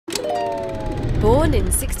Born in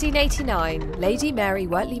 1689, Lady Mary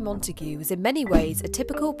Wortley Montagu was in many ways a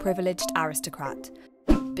typical privileged aristocrat.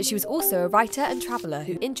 But she was also a writer and traveller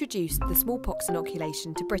who introduced the smallpox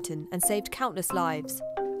inoculation to Britain and saved countless lives.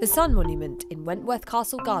 The Sun Monument in Wentworth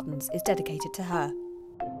Castle Gardens is dedicated to her.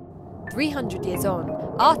 300 years on,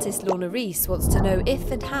 artist Lorna Rees wants to know if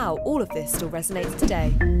and how all of this still resonates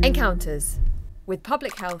today. Encounters with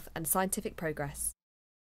public health and scientific progress.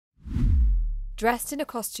 Dressed in a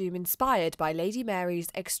costume inspired by Lady Mary's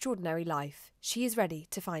extraordinary life, she is ready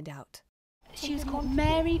to find out. She was called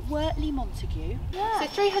Mary Wortley Montagu. Yeah. So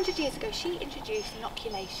 300 years ago, she introduced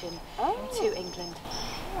inoculation to England.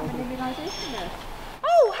 I'm an immunisation nurse.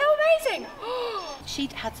 Oh, how amazing!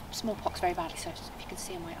 She'd had smallpox very badly, so if you can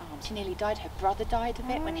see on my arm, she nearly died. Her brother died of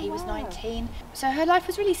it when he was 19. So her life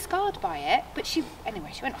was really scarred by it. But she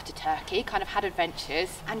went off to Turkey, kind of had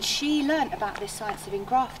adventures, and she learnt about this science of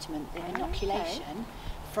engraftment, the inoculation,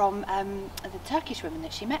 from the Turkish women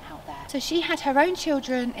that she met out there. So she had her own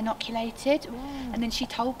children inoculated, and then she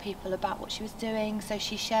told people about what she was doing, so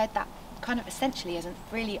she shared that kind of essentially as a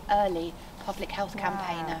really early public health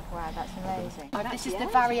campaigner. Wow, that's amazing. This is the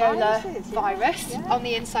variola virus on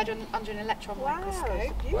the inside under an electron microscope.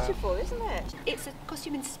 It's beautiful, isn't it? It's a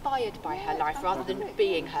costume inspired by her life rather than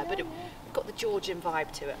being her, but it got the Georgian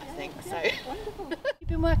vibe to it, I think. So. Wonderful. You've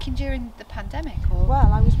been working during the pandemic, or?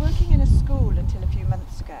 Well, I was working in a school until a few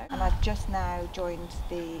months ago, and I've just now joined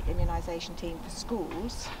the immunisation team for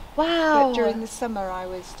schools. Wow! But during the summer, I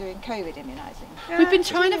was doing COVID immunising. We've been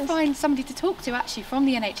trying to find somebody to talk to actually from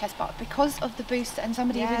the NHS, but because of the booster and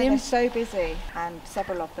somebody with him. They're so busy, and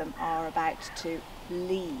several of them are about to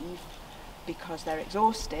leave because they're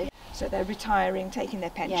exhausted. So they're retiring, taking their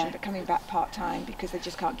pension, but coming back part-time because they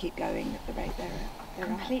just can't keep going at the rate they're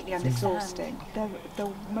completely at. It's exhausting. They're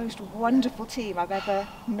the most wonderful team I've ever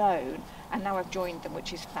known, and now I've joined them,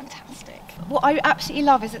 which is fantastic. What I absolutely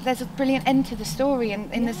love is that there's a brilliant end to the story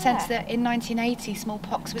in the sense that in 1980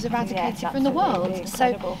 smallpox was eradicated from the world.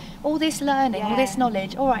 Incredible. So all this learning, all this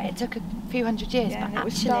knowledge, all right, it took a few hundred years, but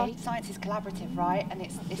actually science is collaborative, right? And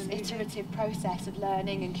it's this iterative process of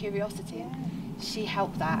learning and curiosity. She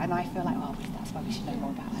helped that, and I feel like, that's why we should know more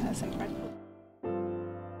about her. So incredible.